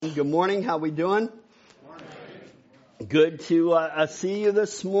Good morning. How we doing? Good to see you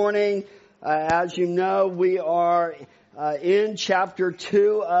this morning. As you know, we are in chapter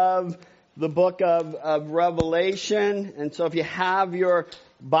 2 of the book of Revelation. And so if you have your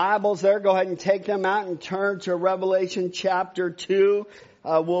Bibles there, go ahead and take them out and turn to Revelation chapter 2.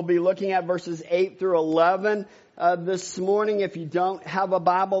 We'll be looking at verses 8 through 11 this morning. If you don't have a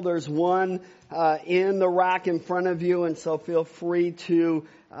Bible, there's one in the rack in front of you. And so feel free to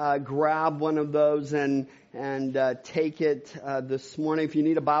grab one of those and take it this morning. If you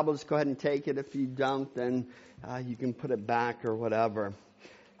need a Bible, just go ahead and take it. If you don't, then you can put it back or whatever.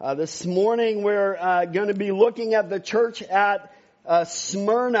 This morning we're going to be looking at the church at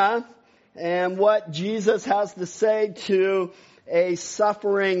Smyrna and what Jesus has to say to a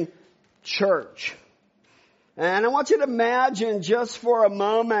suffering church. And I want you to imagine just for a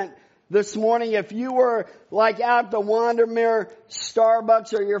moment this morning, if you were like at the Wandermere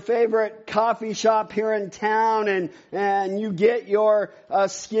Starbucks or your favorite coffee shop here in town and you get your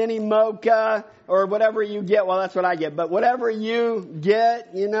skinny mocha or whatever you get. Well, that's what I get. But whatever you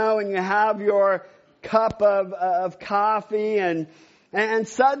get, you know, and you have your cup of coffee and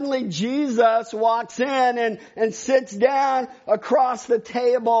suddenly Jesus walks in and sits down across the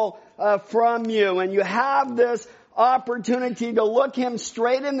table from you. And you have this opportunity to look him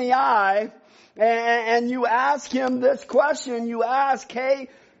straight in the eye and you ask him this question. You ask, hey,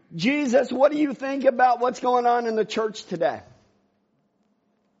 Jesus, what do you think about what's going on in the church today?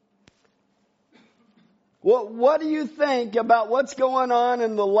 What do you think about what's going on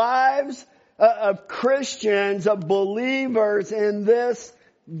in the lives of Christians, of believers in this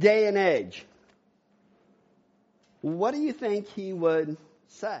day and age? What do you think he would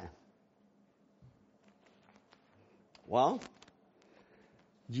say? Well,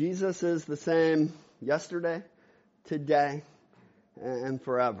 Jesus is the same yesterday, today, and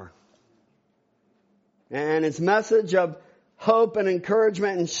forever. And his message of hope and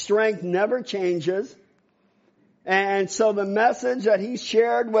encouragement and strength never changes. And so the message that he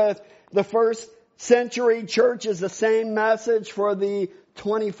shared with the first century church is the same message for the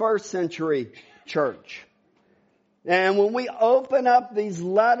 21st century church. And when we open up these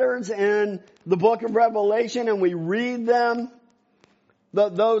letters in the book of Revelation and we read them,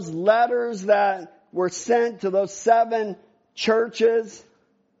 those letters that were sent to those 7 churches,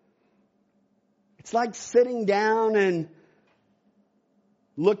 it's like sitting down and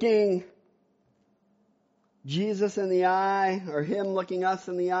looking Jesus in the eye, or him looking us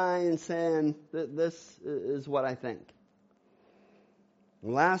in the eye and saying, this is what I think.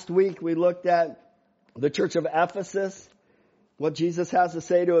 Last week we looked at the church of Ephesus, what Jesus has to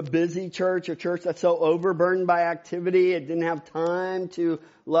say to a busy church, a church that's so overburdened by activity, it didn't have time to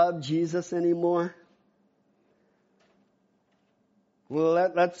love Jesus anymore. Well,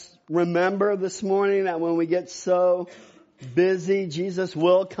 let's remember this morning that when we get so busy, Jesus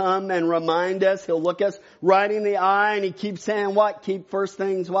will come and remind us. He'll look us right in the eye and he keeps saying what? Keep first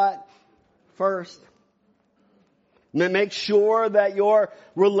things what? First. And make sure that your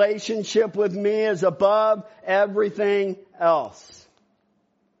relationship with me is above everything else.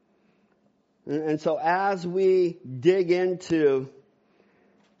 And so as we dig into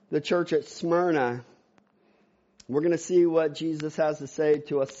the church at Smyrna, we're going to see what Jesus has to say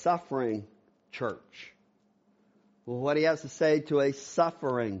to a suffering church. Well, what he has to say to a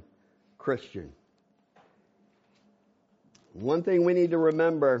suffering Christian. One thing we need to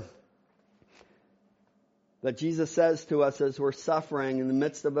remember that Jesus says to us as we're suffering in the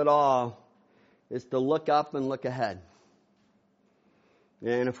midst of it all is to look up and look ahead.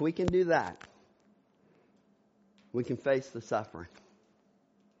 And if we can do that, we can face the suffering.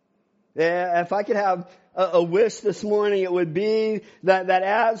 If I could have a wish this morning, it would be that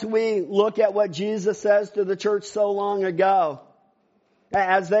as we look at what Jesus says to the church so long ago,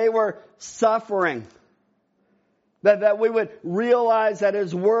 as they were suffering, that we would realize that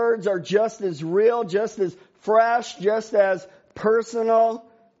his words are just as real, just as fresh, just as personal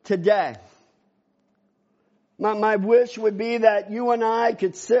today. My wish would be that you and I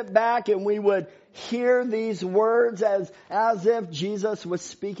could sit back and we would hear these words as if Jesus was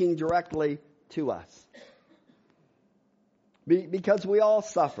speaking directly to us. Because we all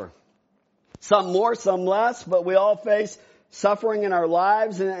suffer. Some more, some less, but we all face suffering in our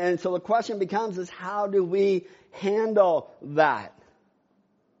lives. And so the question becomes is how do we handle that?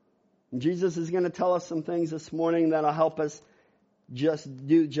 And Jesus is going to tell us some things this morning that'll help us just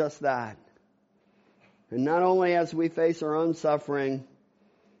do just that. And not only as we face our own suffering,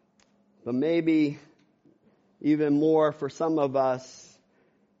 but maybe even more for some of us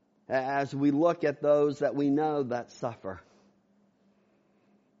as we look at those that we know that suffer.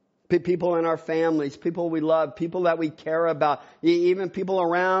 People in our families, people we love, people that we care about, even people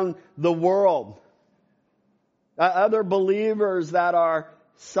around the world. Other believers that are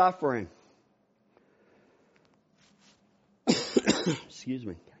suffering. Excuse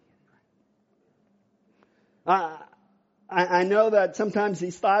me. I know that sometimes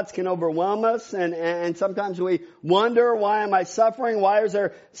these thoughts can overwhelm us, and sometimes we wonder, why am I suffering? Why is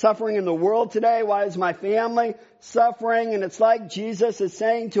there suffering in the world today? Why is my family suffering? And it's like Jesus is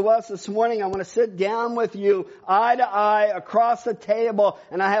saying to us this morning, I want to sit down with you eye to eye across the table,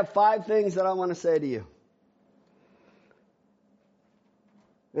 and I have 5 things that I want to say to you.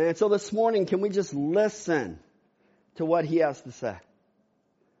 And so this morning, can we just listen to what he has to say?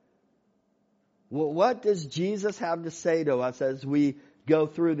 Well, what does Jesus have to say to us as we go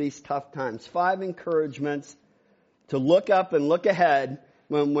through these tough times? 5 encouragements to look up and look ahead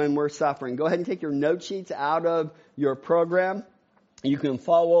when we're suffering. Go ahead and take your note sheets out of your program. You can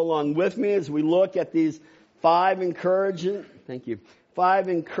follow along with me as we look at these 5 encouragements. Thank you. 5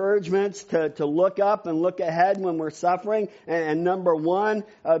 encouragements to look up and look ahead when we're suffering. And number 1,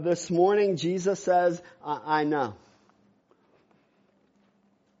 this morning, Jesus says, I know.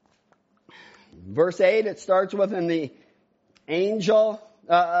 Verse 8, it starts with, and the angel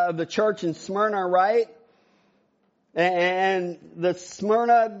of the church in Smyrna, right? And the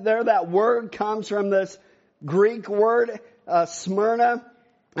Smyrna there, that word comes from this Greek word, Smyrna.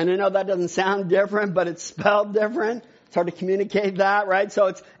 And I know that doesn't sound different, but it's spelled different. It's hard to communicate that, right? So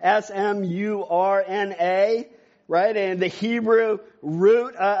it's S-M-U-R-N-A, right? And the Hebrew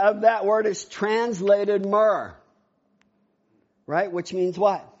root of that word is translated myrrh, right? Which means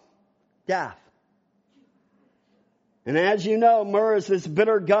what? Death. And as you know, myrrh is this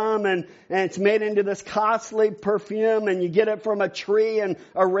bitter gum, and it's made into this costly perfume, and you get it from a tree in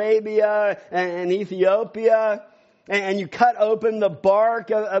Arabia and Ethiopia. And you cut open the bark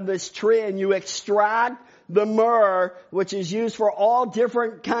of this tree, and you extract the myrrh, which is used for all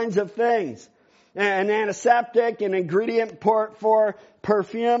different kinds of things. An antiseptic, an ingredient for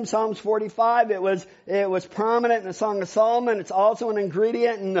perfume. Psalms 45, it was prominent in the Song of Solomon. It's also an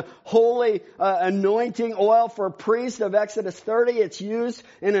ingredient in the holy anointing oil for priests of Exodus 30. It's used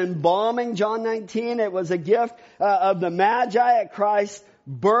in embalming, John 19. It was a gift of the Magi at Christ's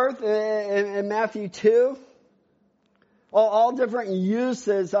birth in Matthew 2. All different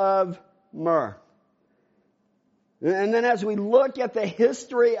uses of myrrh. And then as we look at the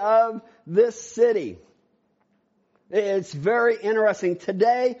history of this city, it's very interesting.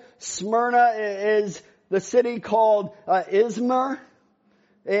 Today, Smyrna is the city called Izmir.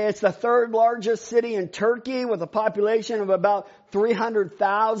 It's the 3rd largest city in Turkey with a population of about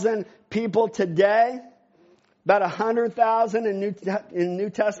 300,000 people today. About 100,000 in New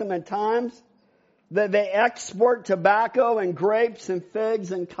Testament times. They export tobacco and grapes and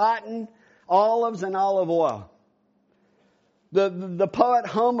figs and cotton, olives and olive oil. The poet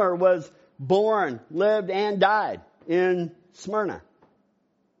Homer was born, lived, and died in Smyrna.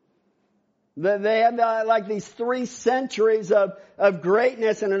 They had like these 3 centuries of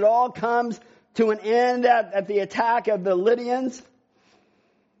greatness, and it all comes to an end at the attack of the Lydians.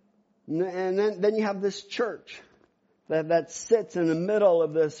 And then you have this church that sits in the middle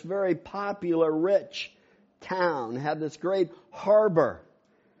of this very popular, rich town. It had this great harbor.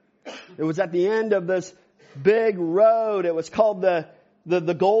 It was at the end of this big road. It was called the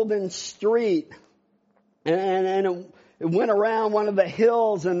Golden Street. And it went around one of the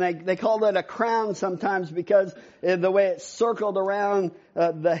hills, and they called it a crown sometimes because the way it circled around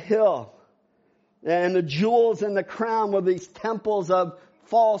the hill. And the jewels in the crown were these temples of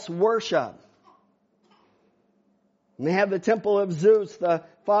false worship. And they have the temple of Zeus, the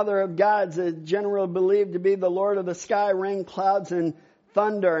father of gods, generally believed to be the Lord of the sky, rain, clouds, and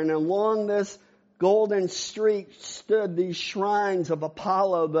thunder. And along this golden street stood these shrines of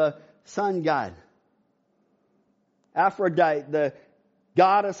Apollo, the sun god. Aphrodite, the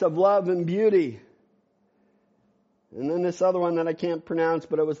goddess of love and beauty. And then this other one that I can't pronounce,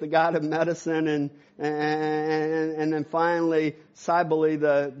 but it was the god of medicine. And then finally, Cybele,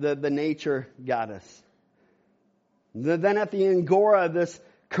 the nature goddess. Then at the Angora, this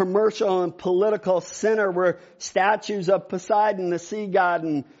commercial and political center, were statues of Poseidon, the sea god,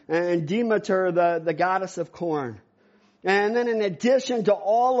 and Demeter, the goddess of corn. And then in addition to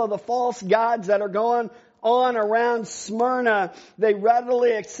all of the false gods that are going on around Smyrna, they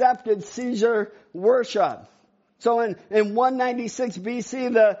readily accepted Caesar worship. So in 196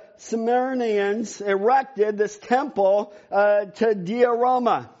 BC, the Smyrnians erected this temple to Dea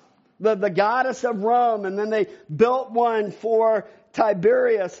Roma, the goddess of Rome, and then they built one for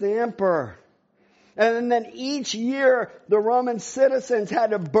Tiberius, the emperor. And then each year, the Roman citizens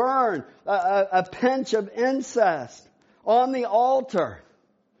had to burn a pinch of incense on the altar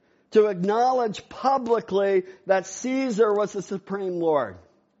to acknowledge publicly that Caesar was the supreme Lord.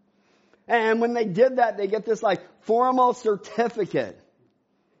 And when they did that, they get this like formal certificate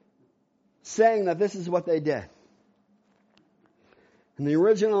saying that this is what they did. And the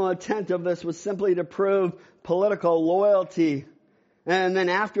original intent of this was simply to prove political loyalty. And then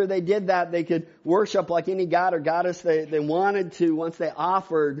after they did that, they could worship like any god or goddess they wanted to once they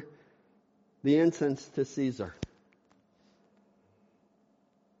offered the incense to Caesar.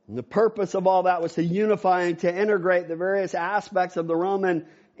 And the purpose of all that was to unify and to integrate the various aspects of the Roman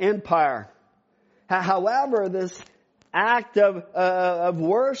Empire. However, this act of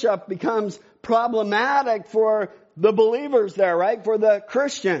worship becomes problematic for the believers there, right? For the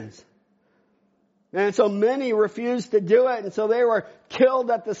Christians. And so many refused to do it, and so they were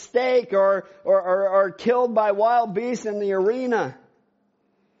killed at the stake or killed by wild beasts in the arena.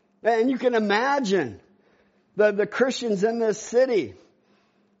 And you can imagine the Christians in this city,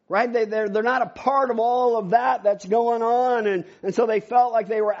 right? They're not a part of all of that's going on, and so they felt like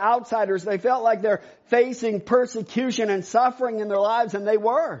they were outsiders. They felt like they're facing persecution and suffering in their lives, and they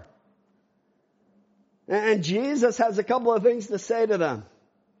were. And Jesus has a couple of things to say to them.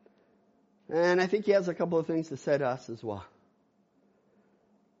 And I think he has a couple of things to say to us as well.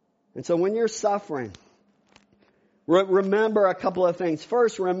 And so when you're suffering, remember a couple of things.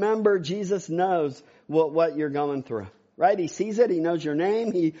 First, remember Jesus knows what you're going through. Right? He sees it. He knows your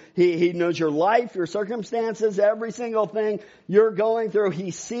name. He knows your life, your circumstances, every single thing you're going through. He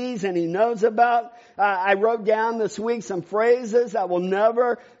sees and he knows about. I wrote down this week some phrases that will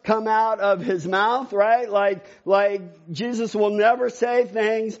never come out of his mouth, right? Like Jesus will never say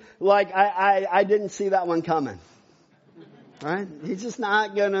things like, I didn't see that one coming. Right? He's just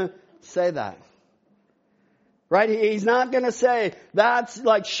not gonna say that. Right? He's not gonna say, that's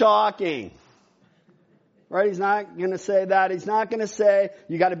like shocking. Right? He's not going to say that. He's not going to say,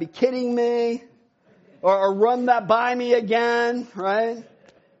 you got to be kidding me, or run that by me again, right?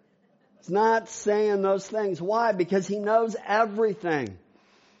 He's not saying those things. Why? Because he knows everything.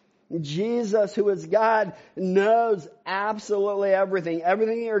 Jesus, who is God, knows absolutely everything.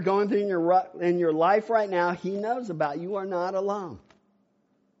 Everything you're going through in your life right now, he knows about. You are not alone.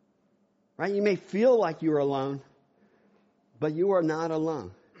 Right? You may feel like you're alone, but you are not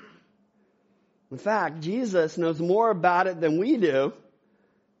alone. In fact, Jesus knows more about it than we do.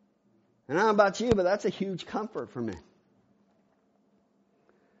 And I don't know about you, but that's a huge comfort for me.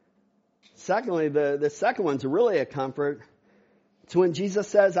 Secondly, the second one's really a comfort. It's when Jesus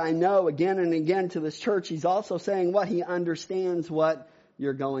says, I know, again and again to this church, he's also saying what? He understands what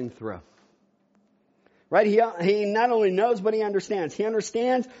you're going through. Right? He not only knows, but he understands. He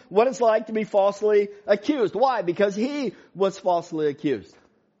understands what it's like to be falsely accused. Why? Because he was falsely accused.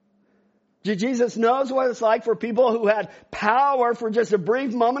 Jesus knows what it's like for people who had power for just a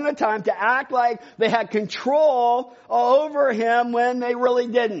brief moment of time to act like they had control over him when they really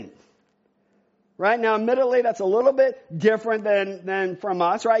didn't. Right? Now, admittedly, that's a little bit different than from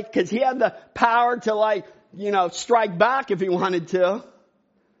us, right? Because he had the power to strike back if he wanted to.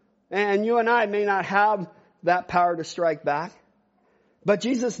 And you and I may not have that power to strike back. But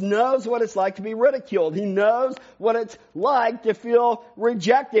Jesus knows what it's like to be ridiculed. He knows what it's like to feel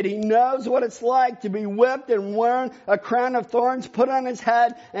rejected. He knows what it's like to be whipped and wearing a crown of thorns put on his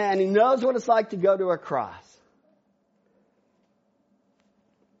head. And he knows what it's like to go to a cross.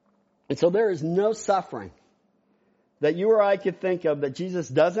 And so there is no suffering that you or I could think of that Jesus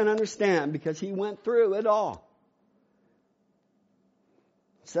doesn't understand because he went through it all.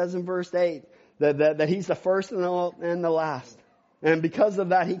 It says in verse 8 that he's the first and the last. And because of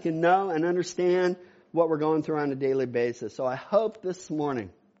that, he can know and understand what we're going through on a daily basis. So I hope this morning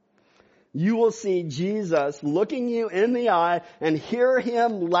you will see Jesus looking you in the eye and hear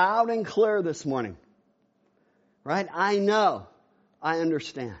him loud and clear this morning. Right? I know. I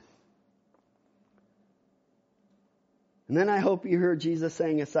understand. And then I hope you hear Jesus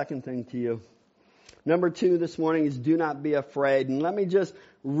saying a second thing to you. Number 2 this morning is do not be afraid. And let me just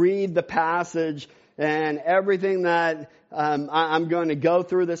read the passage. And everything that I'm going to go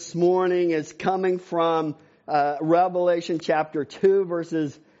through this morning is coming from Revelation chapter 2,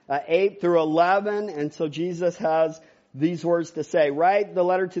 verses 8 through 11. And so Jesus has these words to say. Write the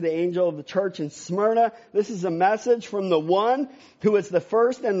letter to the angel of the church in Smyrna. This is a message from the one who is the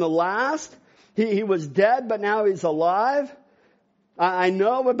first and the last. He was dead, but now he's alive. I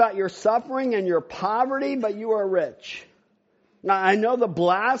know about your suffering and your poverty, but you are rich. Now, I know the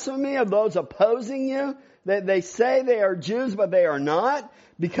blasphemy of those opposing you. That they say they are Jews, but they are not,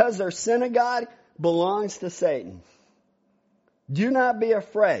 because their synagogue belongs to Satan. Do not be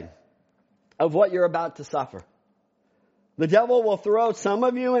afraid of what you're about to suffer. The devil will throw some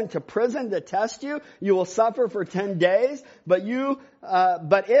of you into prison to test you. You will suffer for 10 days, but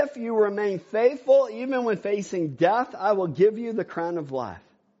if you remain faithful, even when facing death, I will give you the crown of life.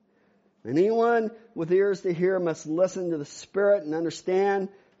 Anyone with ears to hear must listen to the Spirit and understand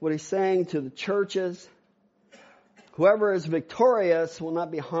what he's saying to the churches. Whoever is victorious will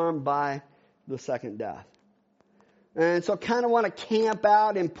not be harmed by the second death. And so I kind of want to camp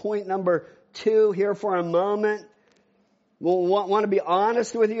out in point number 2 here for a moment. We'll want to be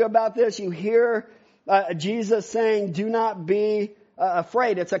honest with you about this. You hear Jesus saying, do not be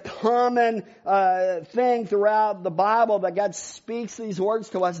afraid. It's a common thing throughout the Bible that God speaks these words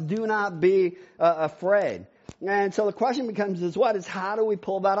to us. Do not be afraid. And so the question becomes is how do we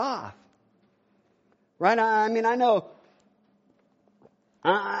pull that off? Right? I mean, I know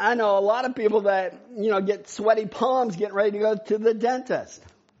a lot of people that, get sweaty palms getting ready to go to the dentist.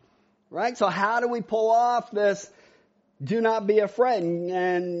 Right? So how do we pull off this do not be afraid?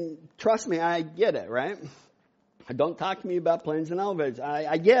 And trust me, I get it, right? Don't talk to me about planes and elevators.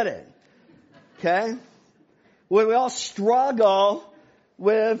 I get it. Okay? We all struggle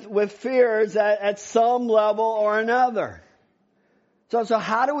with fears at some level or another. So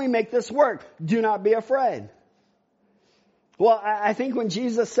how do we make this work? Do not be afraid. Well, I think when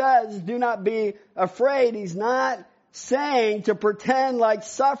Jesus says do not be afraid, he's not saying to pretend like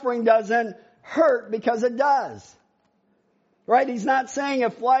suffering doesn't hurt, because it does. Right? He's not saying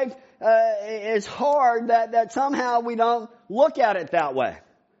if life is hard that somehow we don't look at it that way.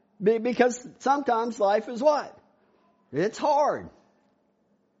 Because sometimes life is what? It's hard.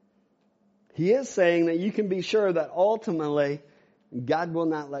 He is saying that you can be sure that ultimately God will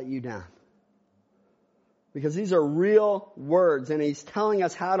not let you down. Because these are real words, and he's telling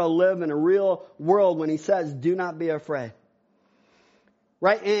us how to live in a real world when he says, do not be afraid.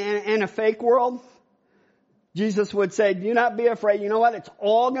 Right? In a fake world, Jesus would say, do not be afraid. You know what? It's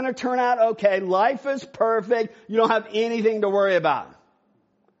all going to turn out okay. Life is perfect. You don't have anything to worry about.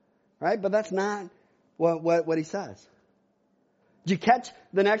 Right? But that's not what he says. Did you catch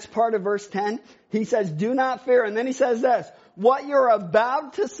the next part of verse 10? He says, do not fear. And then he says this, what you're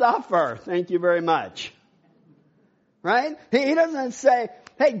about to suffer. Thank you very much. Right? He doesn't say,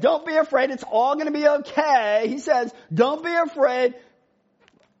 hey, don't be afraid. It's all going to be okay. He says, don't be afraid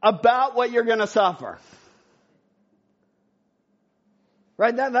about what you're going to suffer.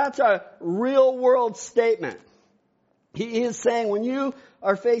 Right? That's a real world statement. He is saying when you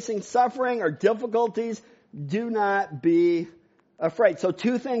are facing suffering or difficulties, do not be afraid. So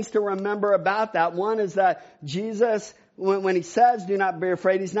 2 things to remember about that. One is that Jesus, when he says do not be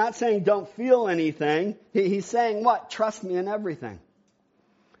afraid, he's not saying don't feel anything. He's saying what? Trust me in everything.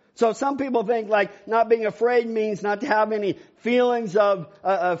 So some people think like not being afraid means not to have any feelings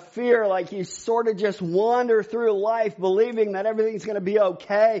of fear, like you sort of just wander through life believing that everything's going to be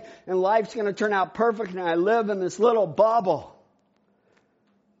okay and life's going to turn out perfect and I live in this little bubble.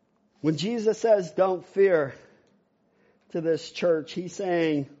 When Jesus says don't fear to this church, he's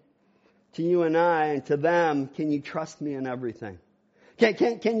saying to you and I and to them, can you trust me in everything?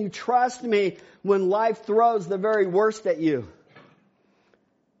 Can you trust me when life throws the very worst at you?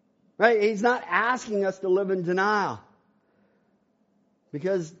 Right? He's not asking us to live in denial.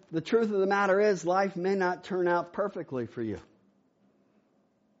 Because the truth of the matter is life may not turn out perfectly for you.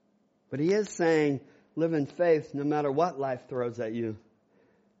 But he is saying live in faith no matter what life throws at you.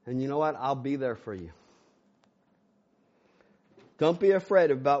 And you know what? I'll be there for you. Don't be afraid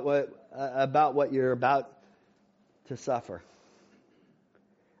about what you're about to suffer.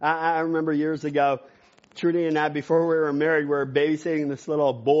 I remember years ago, Trudy and I, before we were married, we were babysitting this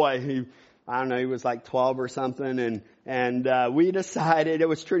little boy who, I don't know, he was like 12 or something. And we decided, it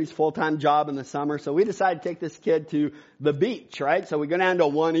was Trudy's full-time job in the summer, so we decided to take this kid to the beach, right? So we go down to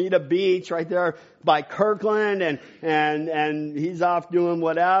Juanita Beach right there by Kirkland, and he's off doing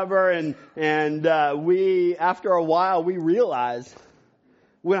whatever. And we, after a while, we realized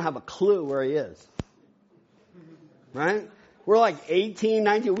we don't have a clue where he is. Right? We're like 18,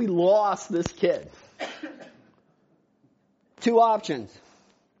 19. We lost this kid. 2 options.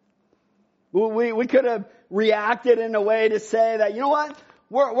 We could have reacted in a way to say that, you know what?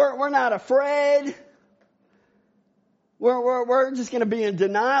 We're not afraid. We're just going to be in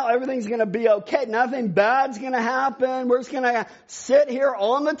denial. Everything's going to be okay. Nothing bad's going to happen. We're just going to sit here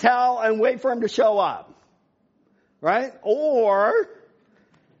on the towel and wait for him to show up. Right? Or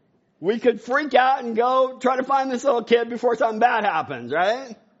we could freak out and go try to find this little kid before something bad happens,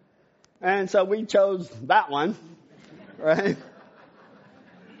 right? And so we chose that one, right?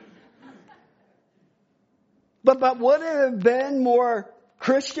 But would it have been more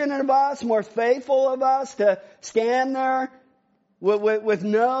Christian of us, more faithful of us to stand there with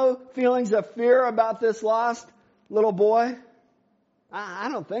no feelings of fear about this lost little boy? I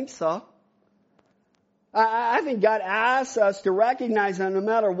don't think so. I think God asks us to recognize that no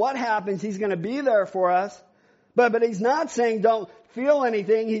matter what happens, He's going to be there for us. But He's not saying don't feel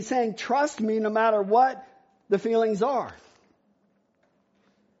anything. He's saying trust me no matter what the feelings are.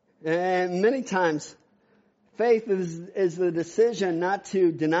 And many times, faith is the decision not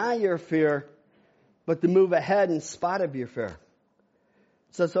to deny your fear, but to move ahead in spite of your fear.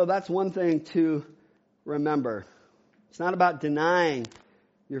 So that's one thing to remember. It's not about denying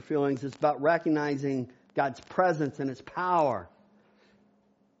your feelings. It's about recognizing God's presence and His power.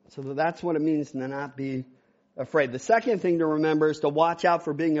 So that's what it means to not be afraid. The second thing to remember is to watch out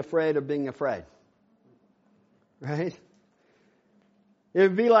for being afraid of being afraid. Right? It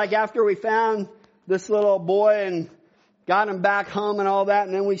would be like after we found this little boy and got him back home and all that,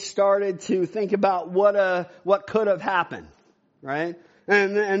 and then we started to think about what could have happened. Right?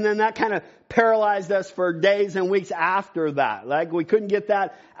 And then that kind of paralyzed us for days and weeks after that. Like we couldn't get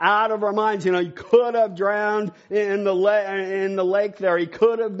that out of our minds. You could have drowned in the lake there. He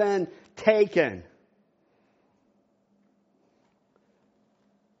could have been taken.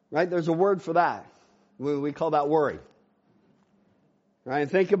 Right? There's a word for that. We call that worry. Right?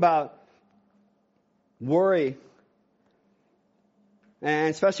 Think about worry. And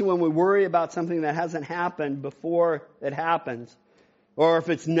especially when we worry about something that hasn't happened before it happens. Or if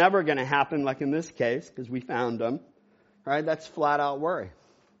it's never going to happen, like in this case, because we found him. Right? That's flat out worry.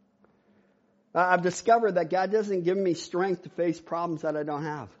 I've discovered that God doesn't give me strength to face problems that I don't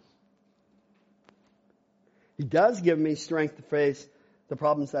have. He does give me strength to face the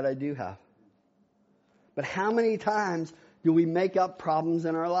problems that I do have. But how many times do we make up problems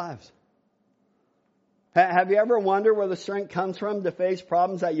in our lives? Have you ever wondered where the strength comes from to face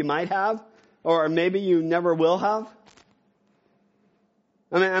problems that you might have? Or maybe you never will have?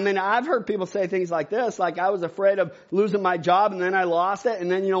 I mean, I've heard people say things like this, like I was afraid of losing my job and then I lost it. And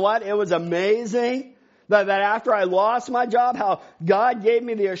then you know what? It was amazing that after I lost my job, how God gave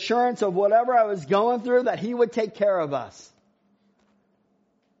me the assurance of whatever I was going through, that He would take care of us.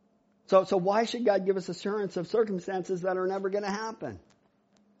 So why should God give us assurance of circumstances that are never going to happen?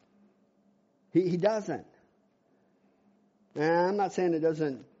 He doesn't. And I'm not saying it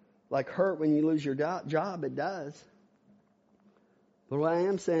doesn't hurt when you lose your job. It does. But what I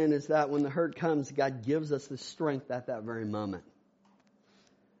am saying is that when the hurt comes, God gives us the strength at that very moment.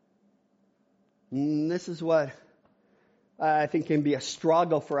 And this is what I think can be a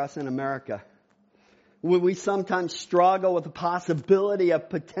struggle for us in America. We sometimes struggle with the possibility of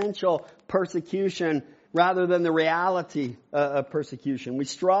potential persecution rather than the reality of persecution. We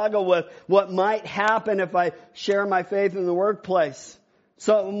struggle with what might happen if I share my faith in the workplace.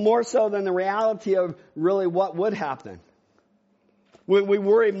 So more so than the reality of really what would happen. We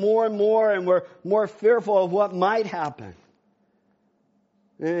worry more and more, and we're more fearful of what might happen.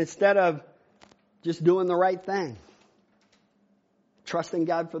 And instead of just doing the right thing, trusting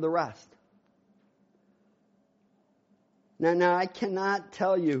God for the rest. Now I cannot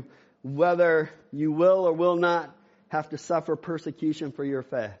tell you whether you will or will not have to suffer persecution for your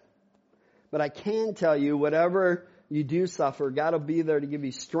faith. But I can tell you, whatever you do suffer, God will be there to give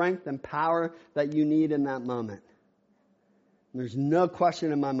you strength and power that you need in that moment. There's no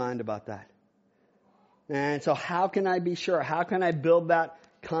question in my mind about that. And so how can I be sure? How can I build that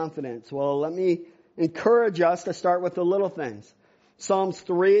confidence? Well, let me encourage us to start with the little things. Psalms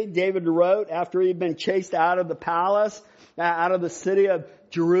 3, David wrote after he'd been chased out of the palace, out of the city of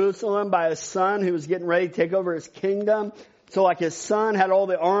Jerusalem by his son who was getting ready to take over his kingdom. So like his son had all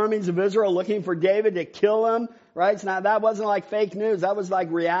the armies of Israel looking for David to kill him, right? So now that wasn't like fake news. That was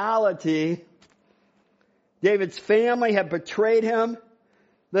like reality. David's family had betrayed him.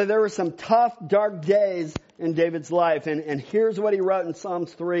 There were some tough, dark days in David's life. And here's what he wrote in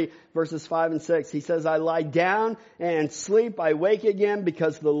Psalms 3, verses 5 and 6. He says, I lie down and sleep. I wake again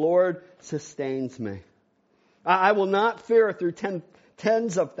because the Lord sustains me. I will not fear through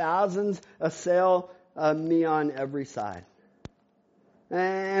tens of thousands assail me on every side.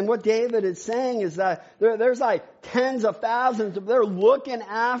 And what David is saying is that there's like tens of thousands. They're looking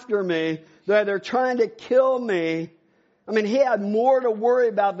after me. They're trying to kill me. I mean, he had more to worry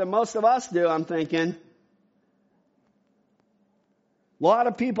about than most of us do, I'm thinking. A lot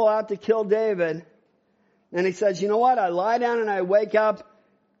of people out to kill David. And he says, you know what? I lie down and I wake up.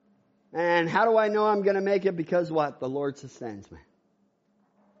 And how do I know I'm going to make it? Because what? The Lord sustains me.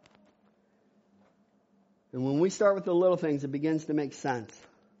 And when we start with the little things, it begins to make sense.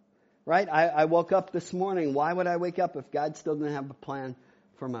 Right? I woke up this morning. Why would I wake up if God still didn't have a plan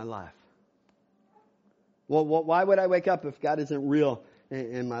for my life? Well, why would I wake up if God isn't real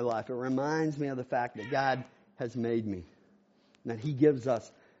in my life? It reminds me of the fact that God has made me, and that He gives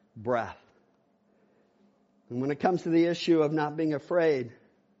us breath. And when it comes to the issue of not being afraid,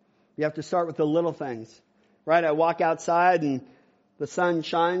 you have to start with the little things. Right? I walk outside and the sun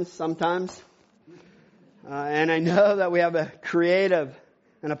shines sometimes. And I know that we have a creative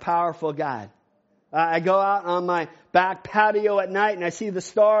and a powerful God. I go out on my back patio at night and I see the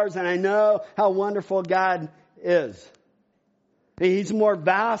stars and I know how wonderful God is. He's more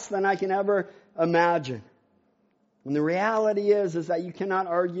vast than I can ever imagine. And the reality is that you cannot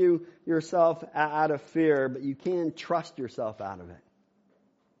argue yourself out of fear, but you can trust yourself out of it.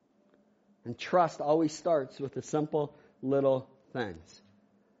 And trust always starts with the simple little things.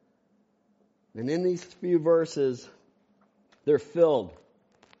 And in these few verses, they're filled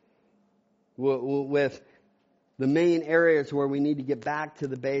with the main areas where we need to get back to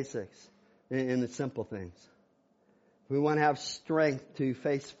the basics and the simple things. If we want to have strength to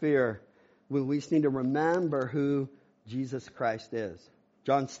face fear, we just need to remember who Jesus Christ is.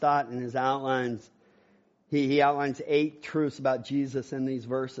 John Stott, in his outlines, he outlines 8 truths about Jesus in these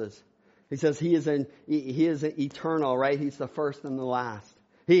verses. He says he is eternal, right? He's the first and the last.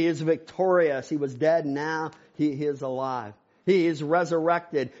 He is victorious. He was dead, now he is alive. He is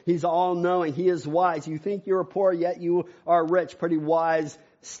resurrected. He's all-knowing. He is wise. You think you're poor, yet you are rich. Pretty wise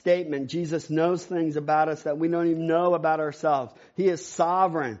statement. Jesus knows things about us that we don't even know about ourselves. He is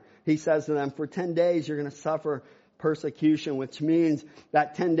sovereign. He says to them, for 10 days you're going to suffer persecution, which means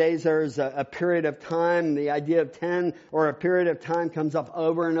that 10 days there's a period of time. The idea of 10 or a period of time comes up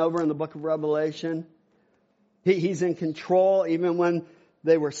over and over in the book of Revelation. He's in control even when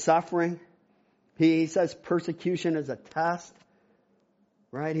they were suffering. He says persecution is a test,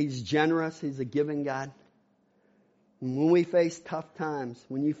 right? He's generous. He's a giving God. And when we face tough times,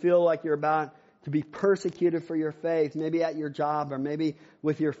 when you feel like you're about to be persecuted for your faith, maybe at your job or maybe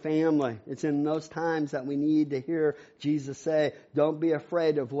with your family, it's in those times that we need to hear Jesus say, don't be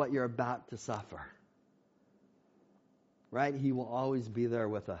afraid of what you're about to suffer. Right? He will always be there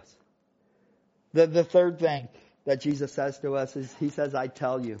with us. The third thing that Jesus says to us is, He says, I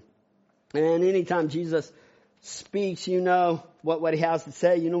tell you. And anytime Jesus speaks, you know what He has to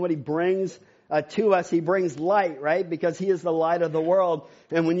say. You know what He brings to us. He brings light, right? Because He is the light of the world.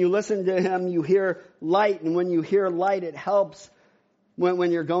 And when you listen to Him, you hear light. And when you hear light, it helps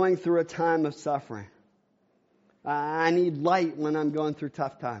when you're going through a time of suffering. I need light when I'm going through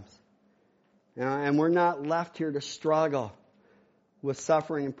tough times. And we're not left here to struggle with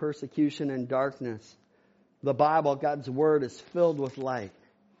suffering and persecution and darkness. The Bible, God's Word, is filled with light.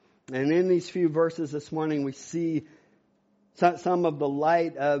 And in these few verses this morning, we see some of the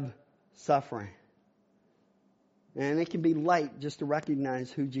light of suffering. And it can be light just to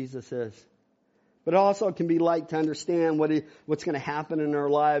recognize who Jesus is. But also it can be light to understand what's going to happen in our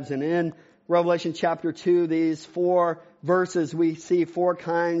lives. And in Revelation chapter 2, these 4 verses, we see 4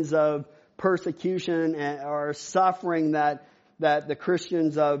 kinds of persecution or suffering that the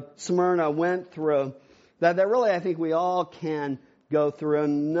Christians of Smyrna went through. That really I think we all can go through.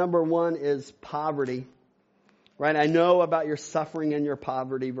 And number 1 is poverty. Right? I know about your suffering and your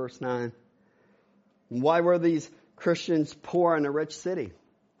poverty, verse 9. And why were these Christians poor in a rich city?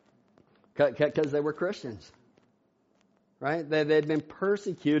 Because they were Christians. Right? They'd been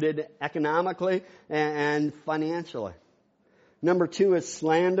persecuted economically and financially. Number 2 is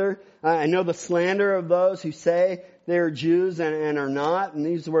slander. I know the slander of those who say they're Jews and are not. And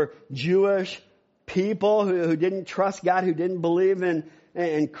these were Jewish people who didn't trust God, who didn't believe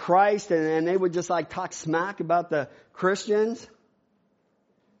in Christ, and they would just talk smack about the Christians.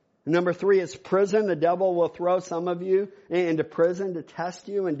 Number 3 is prison. The devil will throw some of you into prison to test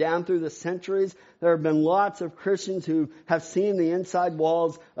you. And down through the centuries, there have been lots of Christians who have seen the inside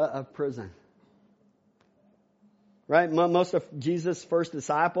walls of prison. Right? Most of Jesus' first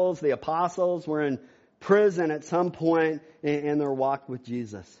disciples, the apostles, were in prison at some point in their walk with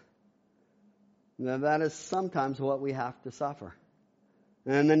Jesus. Now, that is sometimes what we have to suffer.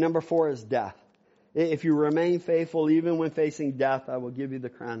 And then number 4 is death. If you remain faithful, even when facing death, I will give you the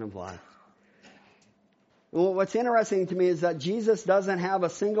crown of life. And what's interesting to me is that Jesus doesn't have a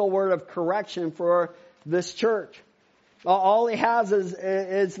single word of correction for this church. All He has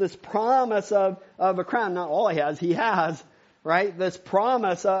is this promise of a crown. Not all He has, right? This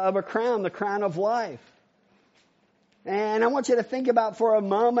promise of a crown, the crown of life. And I want you to think about for a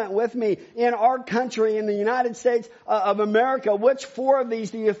moment with me, in our country, in the United States of America, which 4 of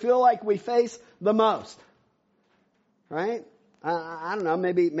these do you feel like we face the most? Right? I don't know,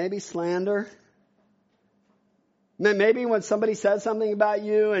 maybe slander. Maybe when somebody says something about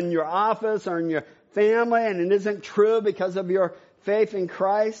you in your office or in your family and it isn't true because of your faith in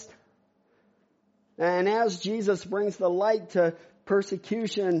Christ. And as Jesus brings the light to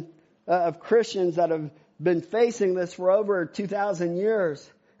persecution of Christians that have been facing this for over 2,000 years,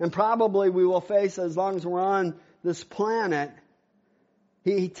 and probably we will face as long as we're on this planet,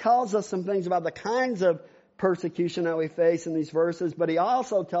 he tells us some things about the kinds of persecution that we face in these verses, but he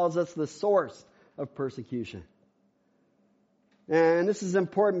also tells us the source of persecution. And this is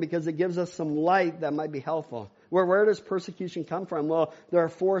important because it gives us some light that might be helpful. Where does persecution come from? Well, there are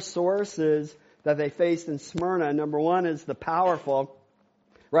 4 sources that they faced in Smyrna. Number 1 is the powerful.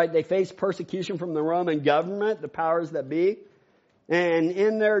 Right? They faced persecution from the Roman government, the powers that be. And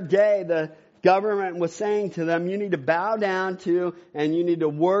in their day, the government was saying to them, you need to bow down to and you need to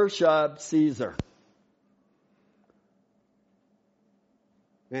worship Caesar.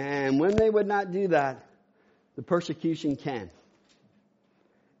 And when they would not do that, the persecution came.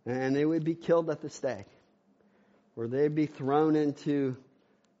 And they would be killed at the stake. Or they'd be thrown into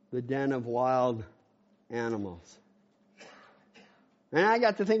the den of wild animals. And I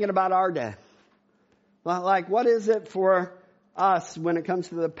got to thinking about our day. Like, what is it for us when it comes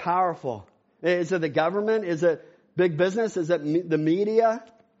to the powerful? Is it the government? Is it big business? Is it the media?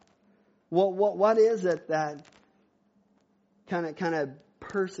 Well, what is it that kind of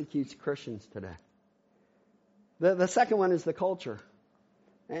persecutes Christians today? The second one is the culture.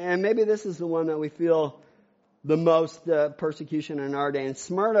 And maybe this is the one that we feel the most persecution in our day. In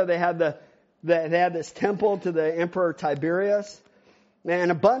Smyrna, they had this temple to the Emperor Tiberius.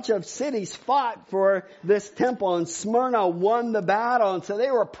 And a bunch of cities fought for this temple, and Smyrna won the battle. And so they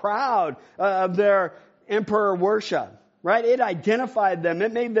were proud of their emperor worship, right? It identified them.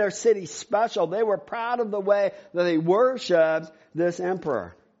 It made their city special. They were proud of the way that they worshiped this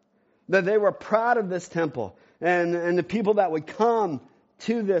emperor, that they were proud of this temple and the people that would come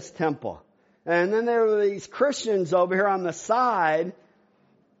to this temple. And then there were these Christians over here on the side,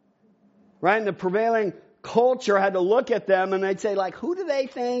 right? And the prevailing culture had to look at them and they'd say, like, who do they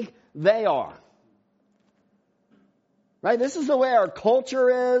think they are? Right? This is the way our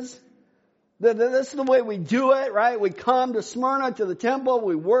culture is. This is the way we do it, right? We come to Smyrna, to the temple,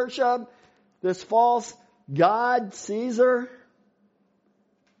 we worship this false god, Caesar.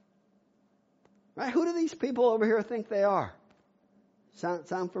 Right? Who do these people over here think they are?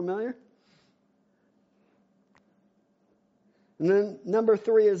 Sound familiar? And then number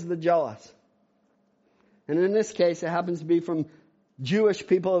 3 is the jealous. And in this case, it happens to be from Jewish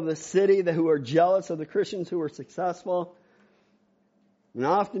people of the city who are jealous of the Christians who are successful. And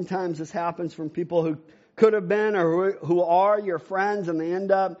oftentimes this happens from people who could have been or who are your friends, and they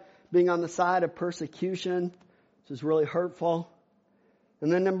end up being on the side of persecution, which is really hurtful.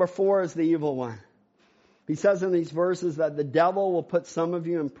 And then number 4 is the evil one. He says in these verses that the devil will put some of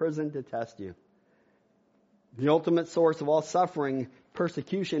you in prison to test you. The ultimate source of all suffering,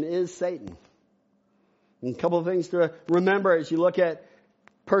 persecution, is Satan. And a couple of things to remember as you look at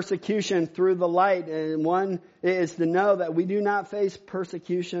persecution through the light. And one is to know that we do not face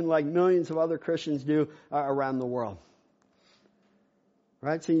persecution like millions of other Christians do around the world.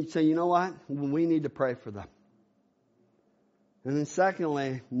 Right? So you say, you know what? We need to pray for them. And then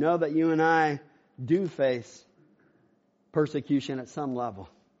secondly, know that you and I do face persecution at some level.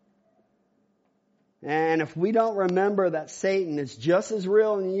 And if we don't remember that Satan is just as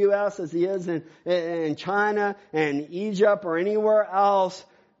real in the U.S. as he is in China and Egypt or anywhere else,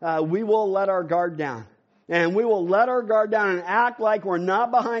 we will let our guard down. And we will let our guard down and act like we're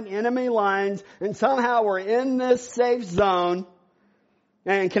not behind enemy lines and somehow we're in this safe zone.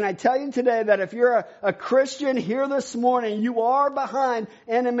 And can I tell you today that if you're a Christian here this morning, you are behind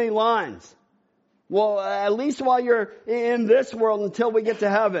enemy lines. Well, at least while you're in this world until we get to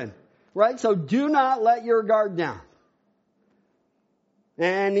heaven. Right? So do not let your guard down.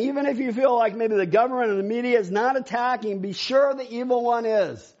 And even if you feel like maybe the government and the media is not attacking, be sure the evil one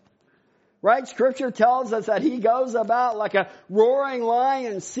is. Right? Scripture tells us that he goes about like a roaring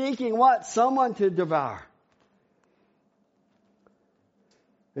lion seeking what? Someone to devour.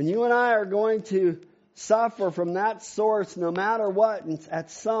 And you and I are going to suffer from that source no matter what at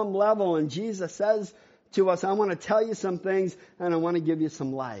some level. And Jesus says to us, I want to tell you some things and I want to give you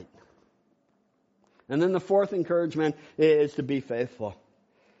some light. And then the 4th encouragement is to be faithful.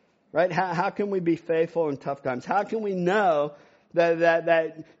 Right? How can we be faithful in tough times? How can we know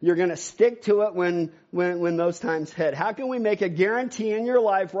that you're going to stick to it when those times hit? How can we make a guarantee in your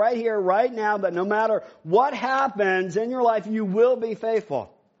life right here, right now, that no matter what happens in your life, you will be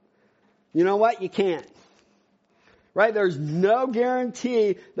faithful? You know what? You can't. Right? There's no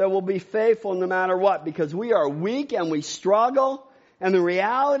guarantee that we'll be faithful no matter what, because we are weak and we struggle. And the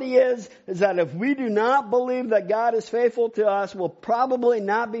reality is that if we do not believe that God is faithful to us, we'll probably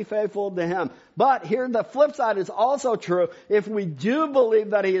not be faithful to Him. But here the flip side is also true. If we do believe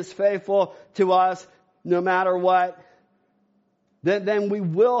that He is faithful to us no matter what, then we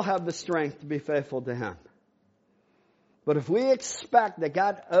will have the strength to be faithful to Him. But if we expect that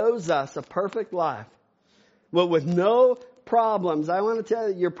God owes us a perfect life, well, with no problems, I want to tell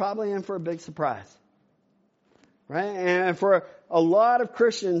you, you're probably in for a big surprise. Right? And for a lot of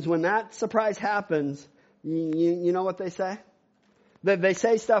Christians, when that surprise happens, you know what they say? They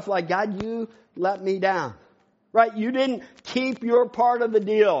say stuff like, God, you let me down. Right? You didn't keep your part of the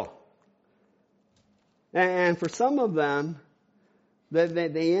deal. And for some of them,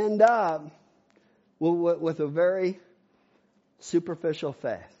 they end up with a very superficial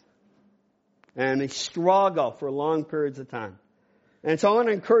faith. And they struggle for long periods of time. And so I want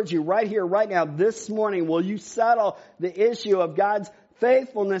to encourage you right here, right now, this morning, will you settle the issue of God's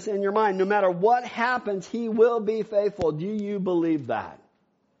faithfulness in your mind? No matter what happens, He will be faithful. Do you believe that?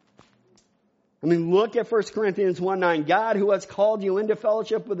 I mean, look at 1 Corinthians 1:9. God, who has called you into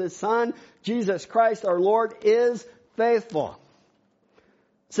fellowship with His Son, Jesus Christ our Lord, is faithful.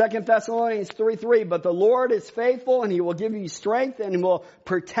 2 Thessalonians 3:3, but the Lord is faithful and He will give you strength and He will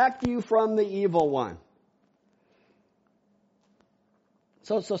protect you from the evil one.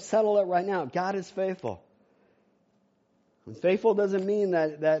 So settle it right now. God is faithful. And faithful doesn't mean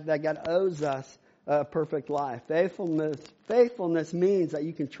that God owes us a perfect life. Faithfulness means that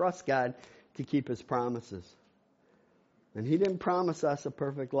you can trust God to keep His promises. And He didn't promise us a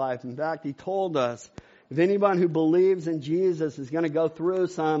perfect life. In fact, He told us, if anyone who believes in Jesus is going to go through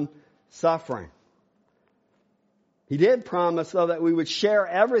some suffering. He did promise, though, that we would share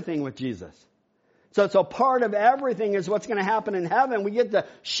everything with Jesus. So part of everything is what's going to happen in heaven. We get to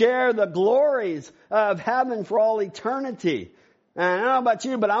share the glories of heaven for all eternity. And I don't know about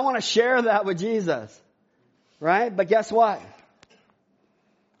you, but I want to share that with Jesus. Right? But guess what?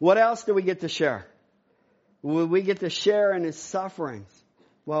 What else do we get to share? We get to share in His sufferings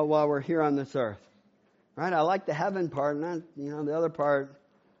while we're here on this earth. Right? I like the heaven part, and the other part,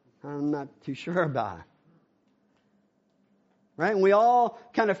 I'm not too sure about. Right? And we all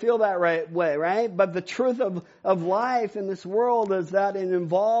kind of feel that way, right? But the truth of life in this world is that it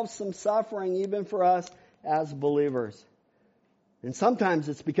involves some suffering even for us as believers. And sometimes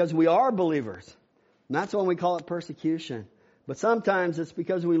it's because we are believers. And that's when we call it persecution. But sometimes it's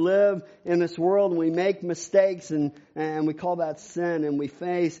because we live in this world and we make mistakes and we call that sin, and we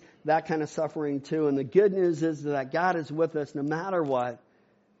face that kind of suffering too. And the good news is that God is with us no matter what.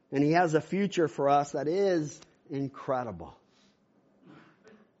 And He has a future for us that is incredible.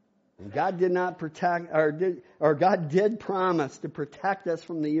 And God did not protect, or God did promise to protect us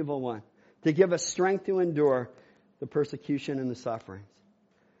from the evil one, to give us strength to endure the persecution and the sufferings.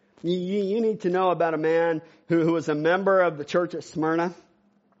 You need to know about a man who was a member of the church at Smyrna.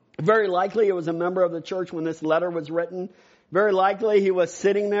 Very likely it was a member of the church when this letter was written. Very likely he was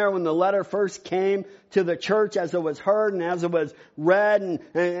sitting there when the letter first came to the church as it was heard and as it was read.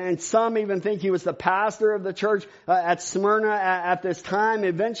 And some even think he was the pastor of the church at Smyrna at this time.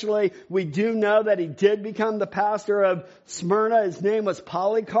 Eventually, we do know that he did become the pastor of Smyrna. His name was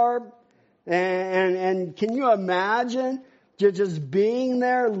Polycarp. And can you imagine just being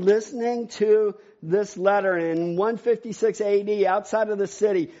there listening to this letter? In 156 AD, outside of the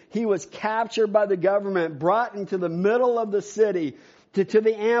city, he was captured by the government, brought into the middle of the city to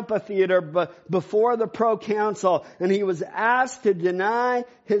the amphitheater before the proconsul, and he was asked to deny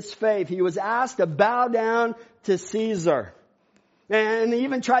his faith. He was asked to bow down to Caesar. And they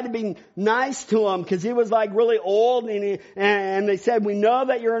even tried to be nice to him because he was like really old, and they said, we know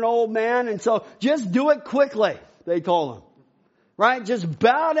that you're an old man, and so just do it quickly, they told him. Right? Just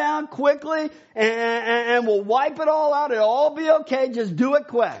bow down quickly and we'll wipe it all out. It'll all be okay. Just do it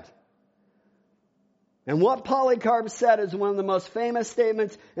quick. And what Polycarp said is one of the most famous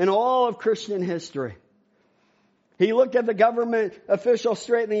statements in all of Christian history. He looked at the government official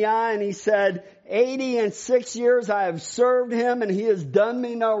straight in the eye and he said, 86 years I have served him and he has done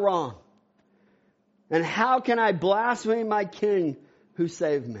me no wrong. And how can I blaspheme my king who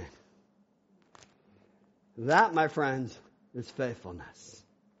saved me? That, my friends, is faithfulness.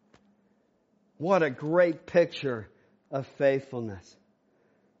 What a great picture of faithfulness.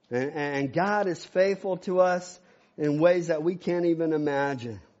 And God is faithful to us in ways that we can't even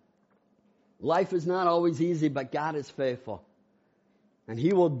imagine. Life is not always easy, but God is faithful. And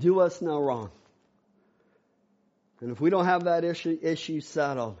He will do us no wrong. And if we don't have that issue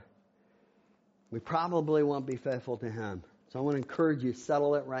settled, we probably won't be faithful to Him. So I want to encourage you,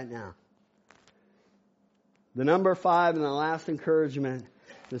 settle it right now. The number 5 and the last encouragement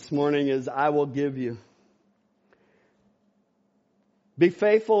this morning is, I will give you. Be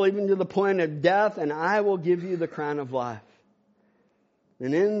faithful even to the point of death, and I will give you the crown of life.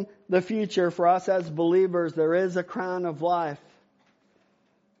 And in the future, for us as believers, there is a crown of life.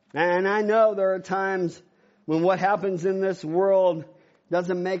 And I know there are times when what happens in this world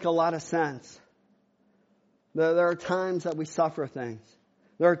doesn't make a lot of sense. There are times that we suffer things.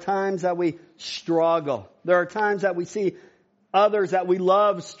 There are times that we struggle. There are times that we see others that we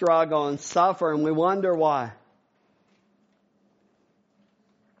love struggle and suffer, and we wonder why.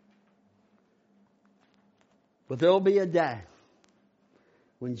 But there will be a day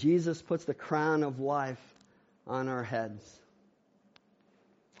when Jesus puts the crown of life on our heads.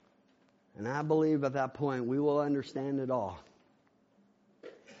 And I believe at that point we will understand it all.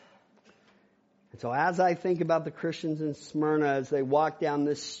 And so as I think about the Christians in Smyrna as they walked down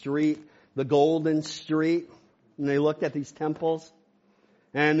this street, the Golden Street, and they looked at these temples,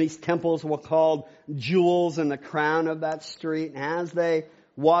 and these temples were called jewels in the crown of that street. And as they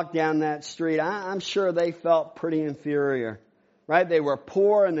walked down that street, I'm sure they felt pretty inferior, right? They were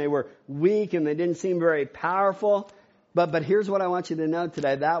poor and they were weak and they didn't seem very powerful. But here's what I want you to know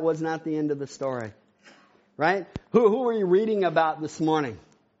today. That was not the end of the story, right? Who are you reading about this morning?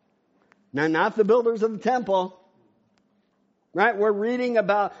 Now, not the builders of the temple, right? We're reading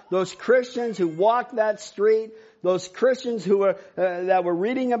about those Christians who walked that street, those Christians who were that we're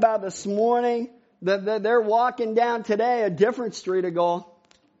reading about this morning. That they're walking down today a different street of gold,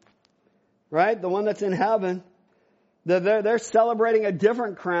 right? The one that's in heaven. They're celebrating a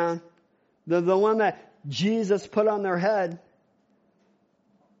different crown, the one that Jesus put on their head.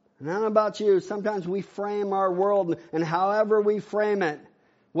 And I don't know about you, sometimes we frame our world, and however we frame it,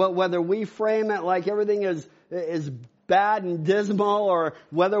 whether we frame it like everything is bad and dismal, or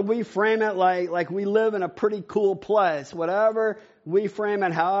whether we frame it like we live in a pretty cool place, whatever we frame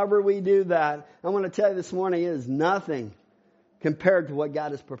it, however we do that, I want to tell you this morning, it is nothing compared to what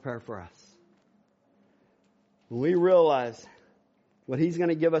God has prepared for us. When we realize what He's going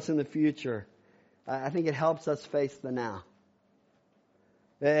to give us in the future, I think it helps us face the now.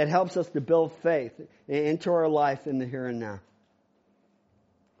 It helps us to build faith into our life in the here and now.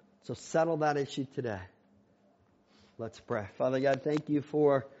 So settle that issue today. Let's pray. Father God, thank you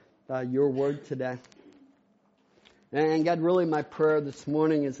for your word today. And God, really my prayer this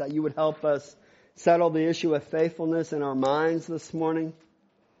morning is that you would help us settle the issue of faithfulness in our minds this morning.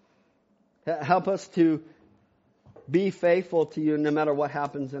 Help us to be faithful to you no matter what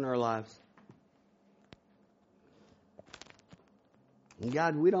happens in our lives. And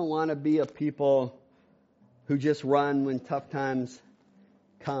God, we don't want to be a people who just run when tough times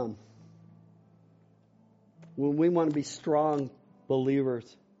come. We want to be strong believers.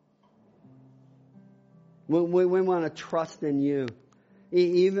 We want to trust in you,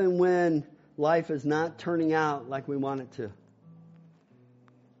 even when life is not turning out like we want it to.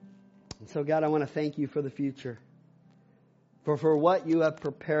 And so, God, I want to thank you for the future, for what you have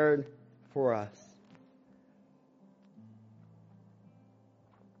prepared for us.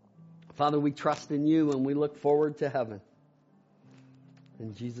 Father, we trust in you and we look forward to heaven.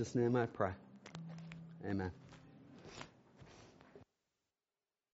 In Jesus' name I pray. Amen.